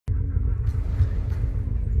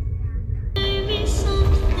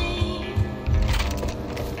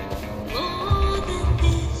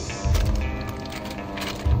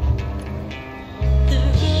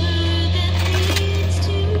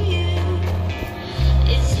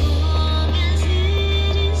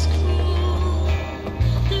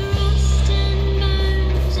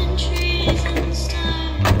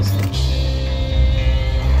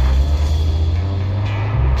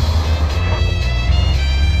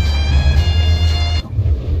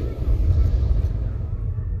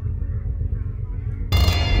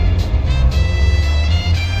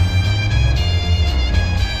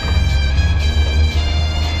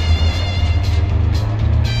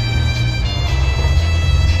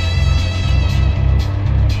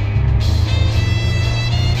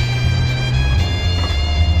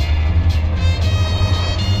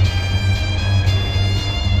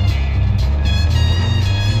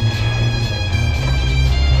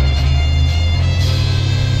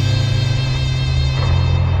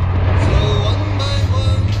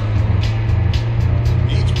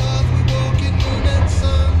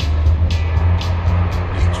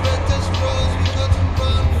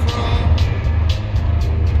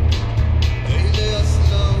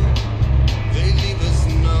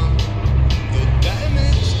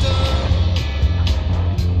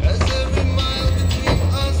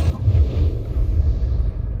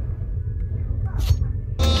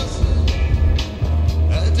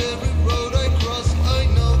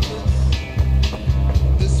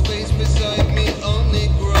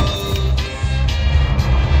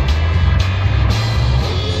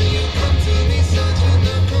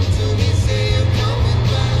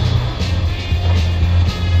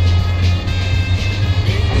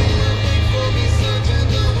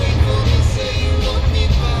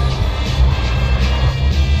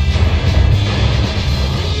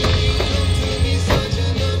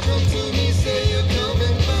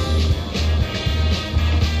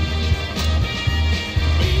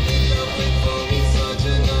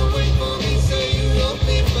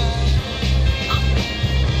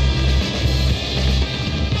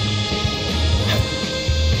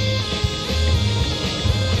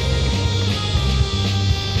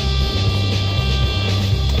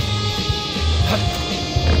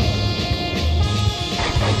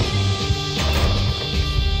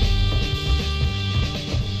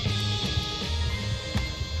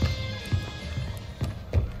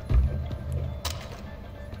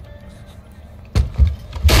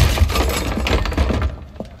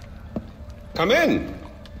Come in.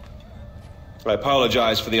 I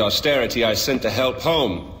apologize for the austerity I sent to help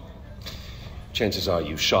home. Chances are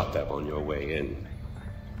you shot them on your way in.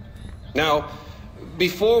 Now,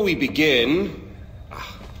 before we begin,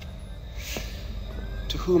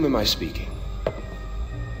 to whom am I speaking?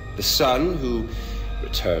 The son who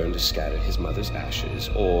returned to scatter his mother's ashes,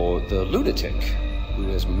 or the lunatic who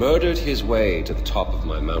has murdered his way to the top of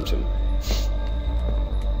my mountain?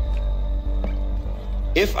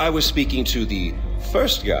 If I was speaking to the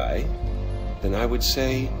first guy, then I would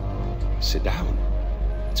say, sit down.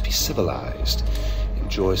 Let's be civilized.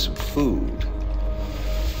 Enjoy some food.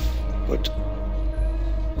 But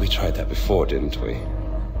we tried that before, didn't we?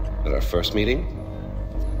 At our first meeting?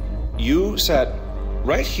 You sat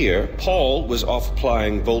right here. Paul was off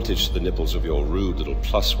applying voltage to the nipples of your rude little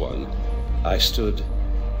plus one. I stood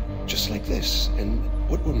just like this. And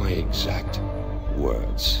what were my exact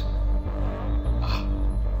words?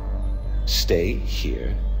 Stay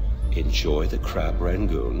here. Enjoy the crab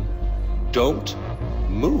rangoon. Don't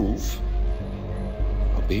move.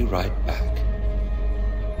 I'll be right back.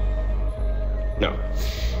 Now,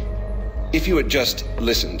 if you had just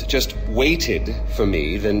listened, just waited for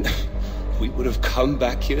me, then we would have come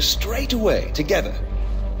back here straight away, together,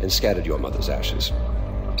 and scattered your mother's ashes.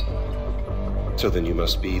 So then you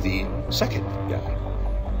must be the second guy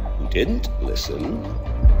who didn't listen,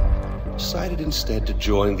 decided instead to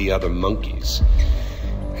join the other monkeys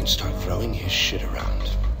and start throwing his shit around.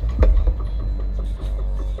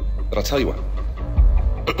 But I'll tell you what.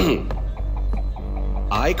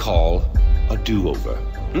 I call a do-over.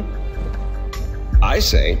 I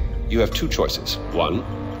say you have two choices. One,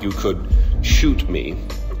 you could shoot me,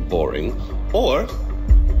 boring, or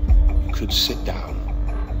you could sit down,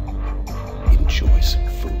 enjoy some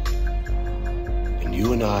food, and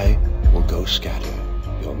you and I will go scatter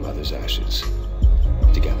your mother's ashes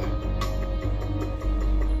together.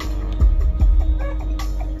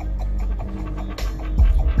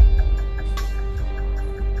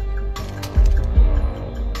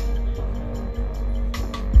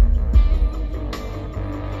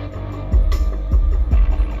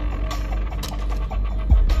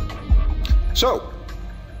 So,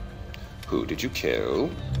 who did you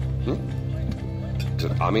kill? Is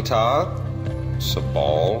it Amitabh?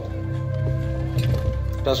 Sabal?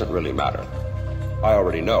 Doesn't really matter. I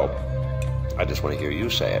already know. I just want to hear you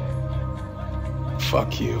say it.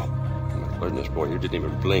 Fuck you. Oh my goodness, boy, you didn't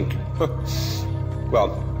even blink.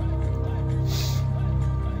 Well,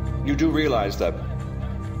 you do realize that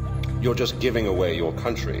you're just giving away your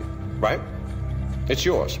country, right? It's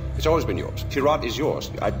yours. It's always been yours. Kirat is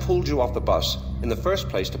yours. I pulled you off the bus in the first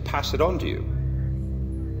place to pass it on to you.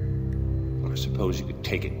 I suppose you could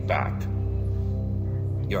take it back.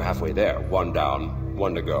 You're halfway there. One down,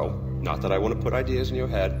 one to go. Not that I want to put ideas in your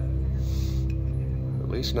head. At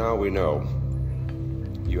least now we know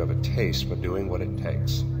you have a taste for doing what it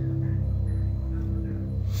takes.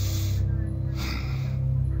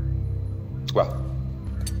 Well,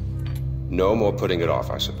 no more putting it off,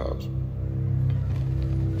 I suppose.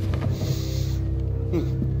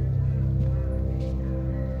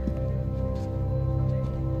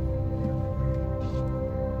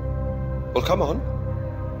 Well, come on.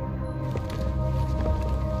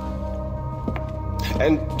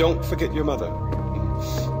 And don't forget your mother.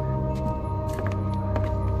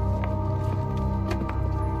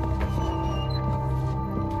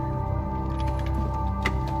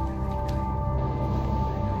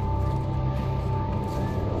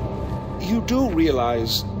 You do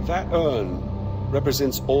realize that urn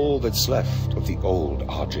represents all that's left of the old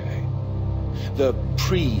RJ. The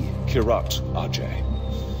pre-Kirat RJ.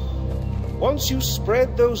 Once you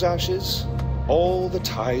spread those ashes, all the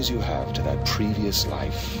ties you have to that previous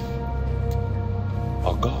life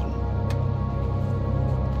are gone.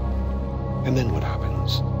 And then what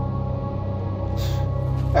happens?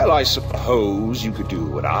 Well, I suppose you could do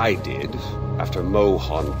what I did after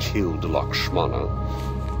Mohan killed Lakshmana.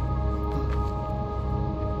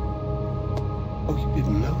 Oh, you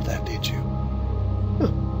didn't know that, did you?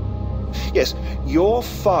 Huh. Yes, your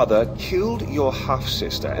father killed your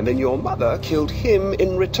half-sister, and then your mother killed him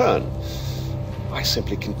in return. I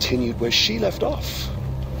simply continued where she left off.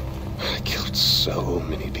 I killed so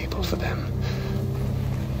many people for them.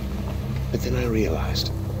 But then I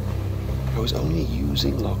realized I was only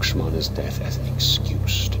using Lakshmana's death as an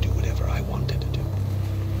excuse to do whatever I wanted to do.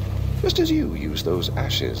 Just as you use those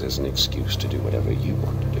ashes as an excuse to do whatever you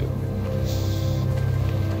want to do.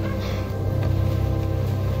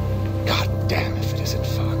 God damn if it isn't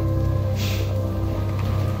fun.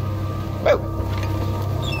 Well,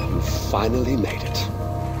 you finally made it.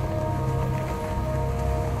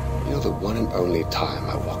 You're the one and only time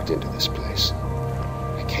I walked into this place.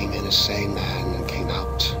 I came in a sane man and came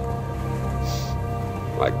out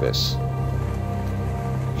like this.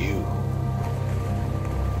 You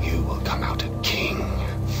will come out a king.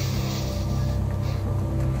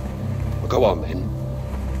 Well, go on then.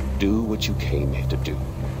 Do what you came here to do.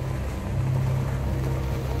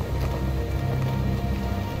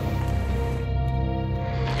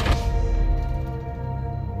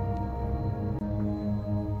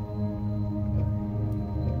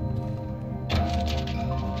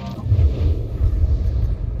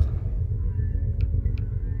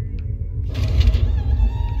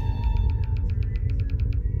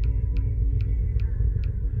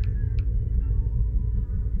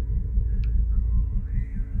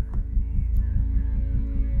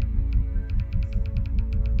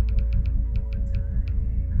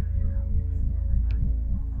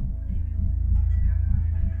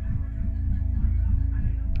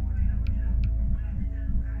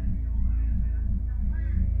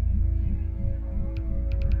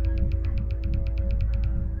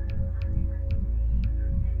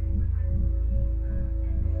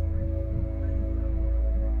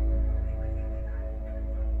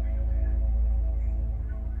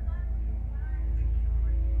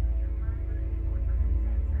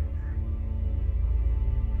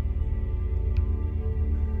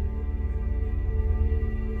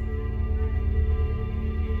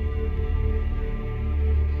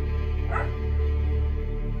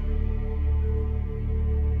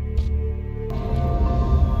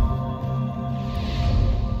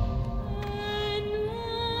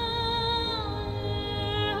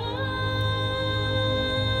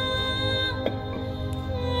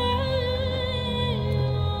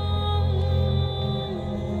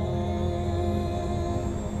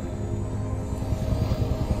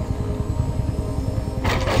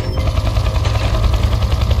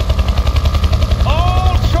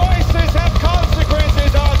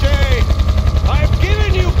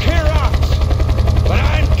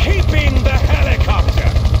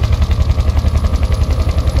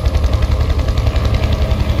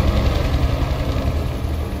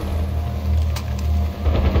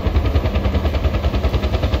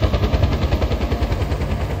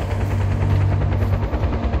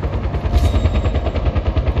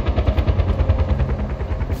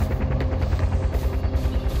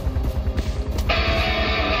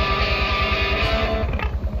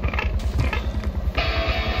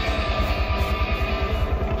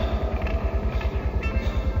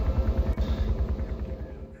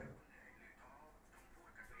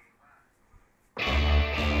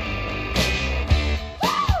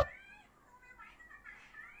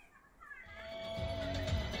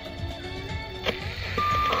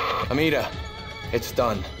 Amita, it's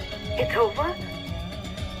done. It's over?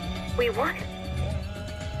 We won?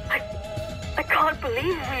 I can't believe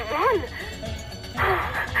we won!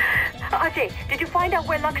 Ajay, did you find out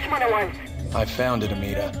where Lakshmana was? I found it,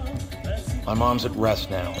 Amita. My mom's at rest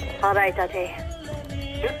now. All right, Ajay.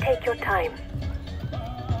 You take your time.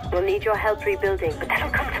 We'll need your help rebuilding, but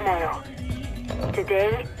that'll come tomorrow.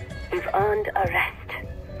 Today, we've earned a rest.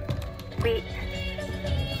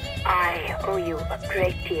 I owe you a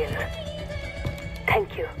great deal.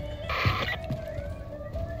 Thank you.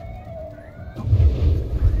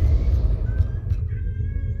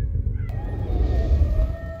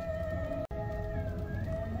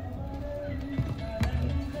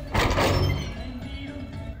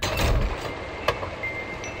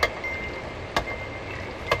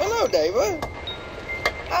 Hello, David.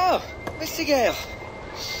 Oh, Mr. Gale.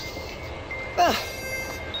 Well,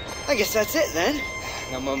 I guess that's it then.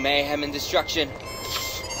 No more mayhem and destruction.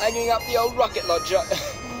 Hanging up the old rocket launcher. All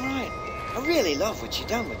right. I really love what you've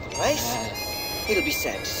done with the place. It'll be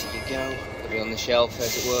sad to see you go. It'll be on the shelf,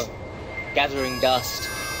 as it were. Gathering dust.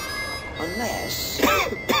 Unless...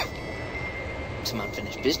 Some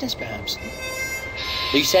unfinished business, perhaps.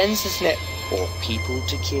 Loose ends, isn't it? Or people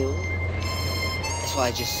to kill. That's what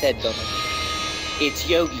I just said, Donald. It's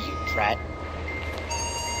Yogi, you prat.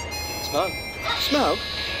 Smoke. Smoke?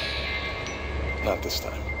 Not this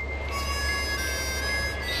time.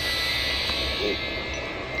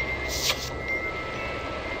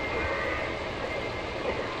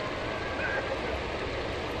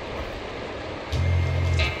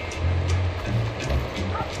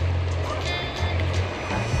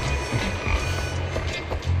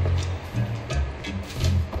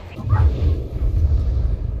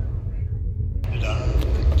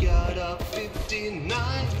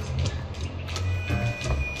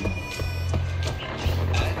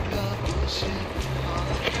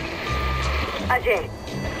 Ajay,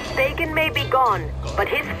 Pagan may be gone, but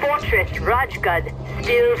his fortress, Rajgad,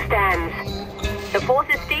 still stands. The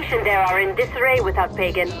forces stationed there are in disarray without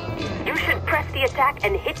Pagan. You should press the attack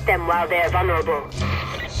and hit them while they're vulnerable.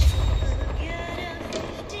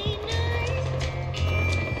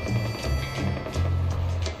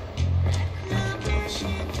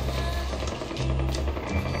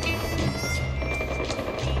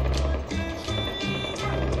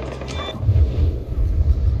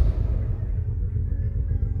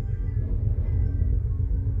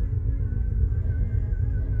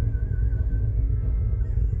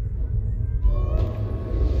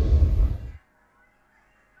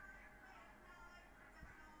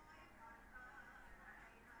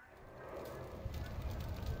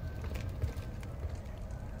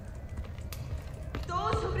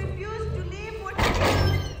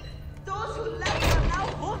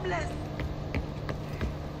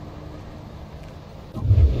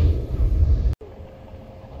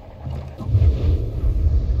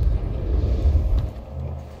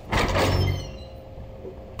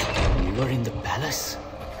 In the palace?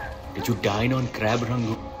 Did you dine on crab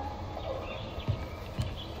rangoon?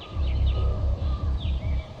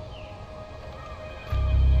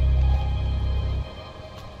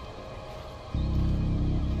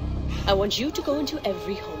 I want you to go into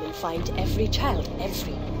every home and find every child. You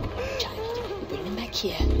bring them back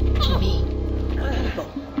here, to me. Go.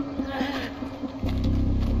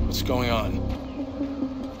 What's going on?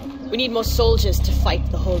 We need more soldiers to fight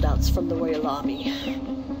the holdouts from the Royal Army.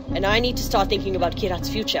 And I need to start thinking about Kirat's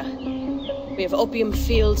future. We have opium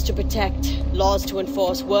fields to protect, laws to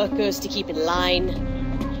enforce, workers to keep in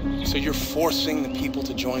line. So you're forcing the people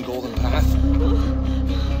to join Golden Path?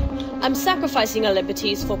 I'm sacrificing our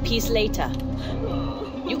liberties for peace later.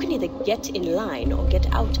 You can either get in line or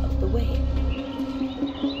get out of the way.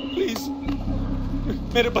 Please.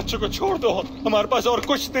 मेरे बच्चों को छोड़ दो. हमारे पास और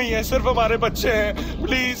कुछ नहीं है, सिर्फ हमारे बच्चे हैं.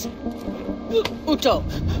 Please. Uto.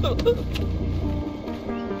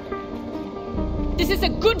 This is a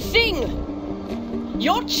good thing.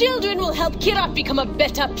 Your children will help Kirat become a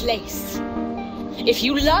better place. If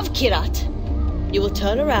you love Kirat, you will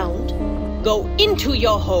turn around, go into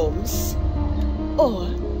your homes, or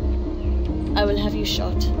I will have you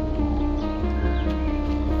shot.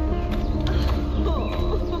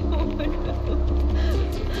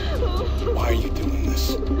 Why are you doing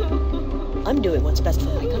this? I'm doing what's best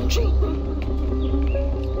for my country.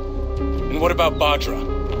 And what about Badra?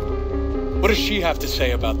 What does she have to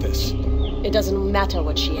say about this? It doesn't matter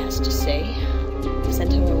what she has to say.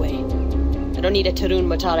 Send her away. I don't need a Tarun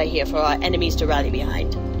Matara here for our enemies to rally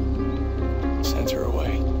behind. Send her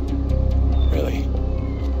away? Really?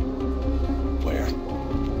 Where?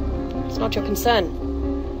 It's not your concern.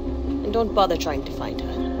 And don't bother trying to find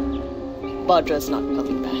her. Badra's not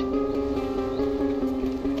coming back.